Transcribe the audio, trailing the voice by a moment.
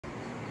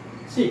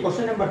See,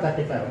 question number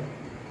 35.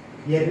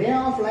 A ray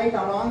of light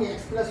along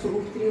x plus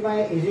root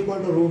 3y is equal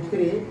to root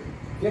 3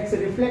 gets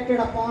reflected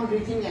upon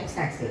reaching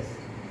x-axis.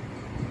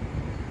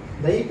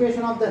 The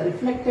equation of the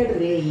reflected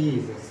ray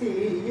is,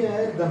 see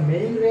here the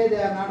main ray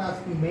they are not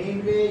asking,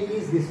 main ray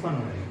is this one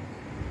only.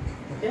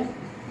 Okay?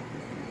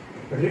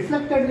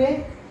 Reflected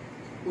ray,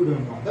 we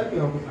don't know, that you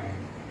have to find.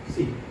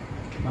 See,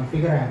 one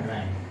figure I am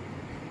drawing.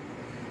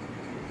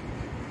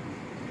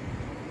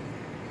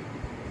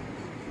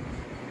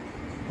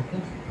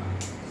 Okay?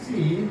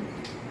 See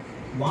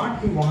what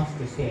he wants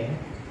to say.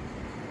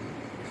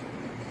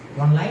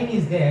 One line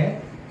is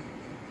there.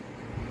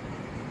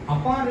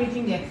 Upon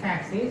reaching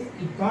x-axis,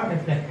 it got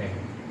reflected.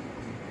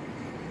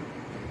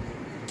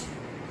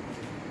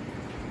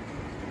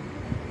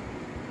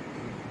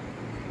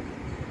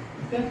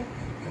 Okay?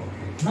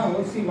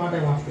 Now see what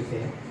I want to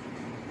say.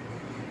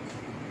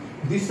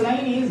 This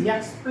line is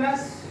x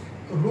plus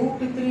root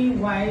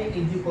 3y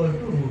is equal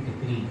to root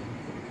 3.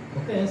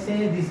 Okay,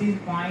 say this is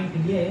point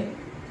A,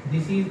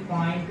 this is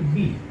point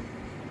B.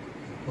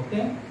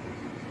 Okay,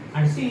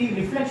 and see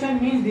reflection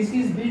means this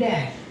is B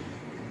dash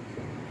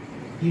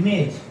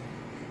image.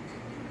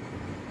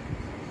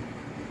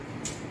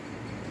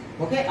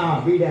 Okay,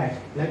 B dash,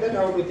 like that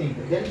how to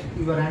think, then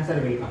your answer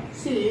will come.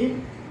 See,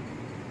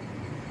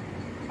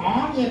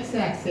 on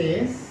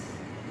x-axis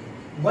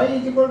y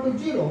is equal to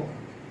 0.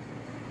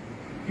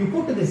 You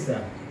put this,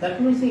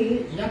 that means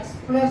see x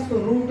plus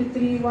root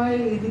 3y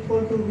is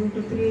equal to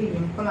root 3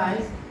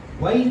 implies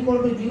y is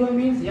equal to 0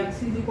 means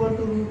x is equal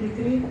to root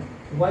 3,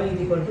 y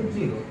is equal to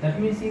 0.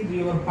 That means see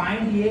your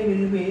point A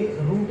will be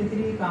root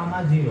 3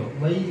 comma 0,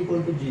 y is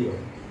equal to 0.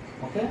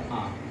 Okay?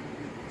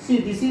 See,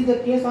 this is the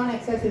case on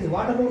x-axis.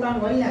 What about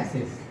on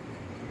y-axis?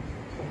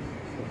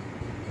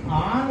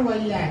 On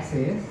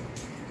y-axis,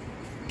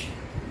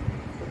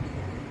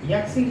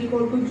 x is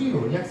equal to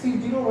 0. X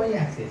is 0,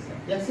 y-axis.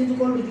 X is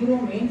equal to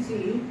 0 means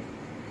see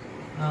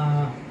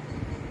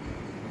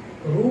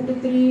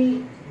root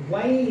 3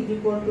 y is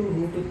equal to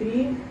root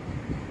 3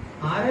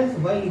 or else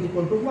y is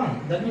equal to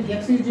 1. That means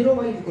x is 0,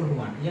 y is equal to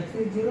 1. X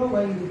is 0,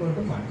 y is equal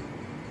to 1.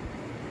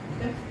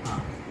 Okay?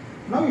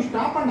 Now you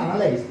stop and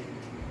analyze.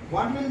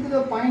 What will be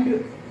the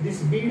point,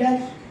 this B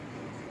dash?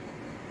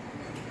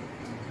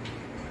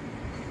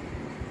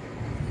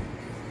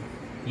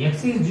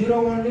 X is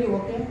 0 only,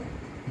 okay,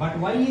 but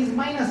y is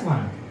minus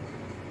 1.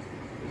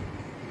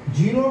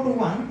 0 to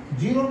 1,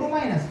 0 to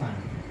minus 1.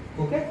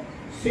 Okay,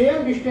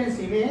 same distance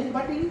image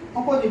but in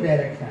opposite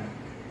direction.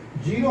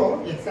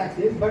 0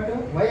 x-axis but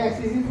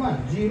y-axis is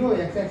 1. 0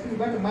 x-axis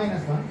but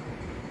minus 1.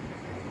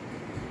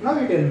 Now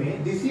you tell me,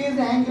 this is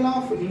the angle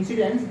of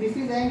incidence, this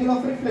is the angle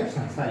of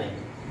reflection. Sorry.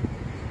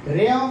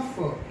 Ray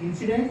of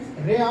incidence,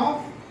 ray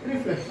of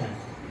reflection.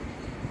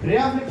 Ray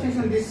of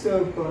reflection, this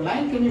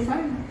line can you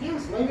find?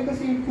 Yes, why? Because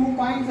see, 2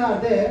 points are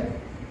there.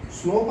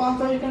 Slope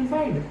also you can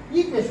find.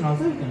 Equation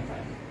also you can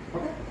find.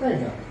 Okay, right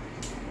here.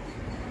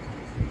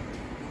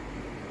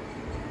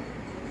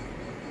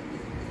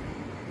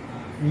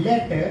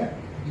 Let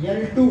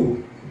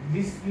L2,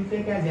 this you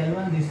take as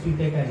L1, this you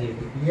take as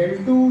L2.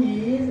 L2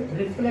 is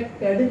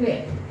reflected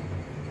ray.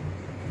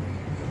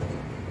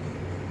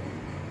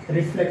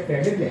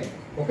 Reflected ray.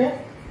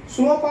 Okay,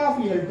 slope of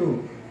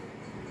L2.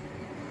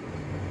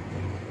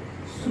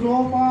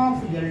 Slope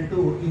of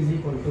L2 is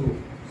equal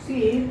to,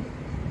 see,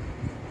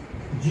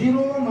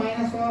 0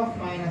 minus of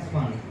minus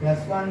 1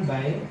 plus 1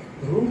 by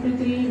root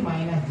 3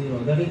 minus 0,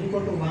 that is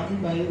equal to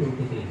 1 by root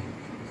 3.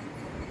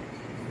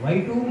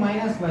 y2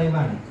 minus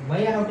y1. Why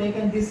I have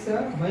taken this?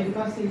 Why?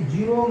 Because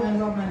 0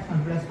 minus of minus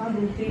 1 plus 1,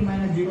 root 3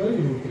 minus 0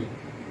 is root 3.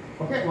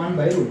 Okay, 1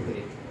 by root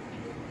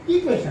 3.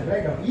 Equation,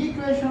 right?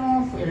 Equation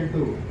of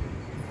L2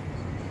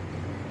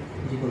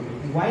 is equal to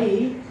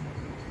y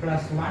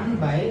plus 1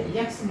 by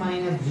x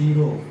minus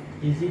 0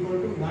 is equal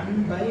to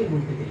 1 by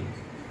root 3.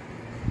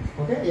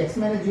 Okay, x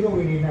minus 0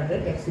 we need not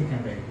write, x we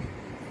can write.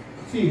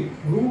 See,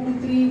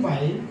 root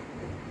 3y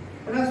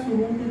plus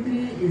root 3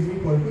 is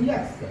equal to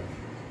x.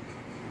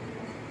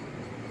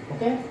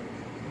 Okay,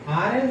 or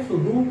else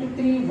root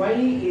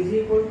 3y is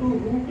equal to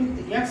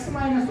root x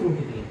minus root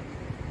 3.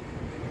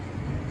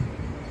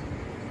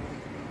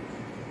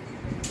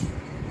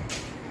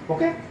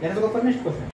 Okay, let us go for next question.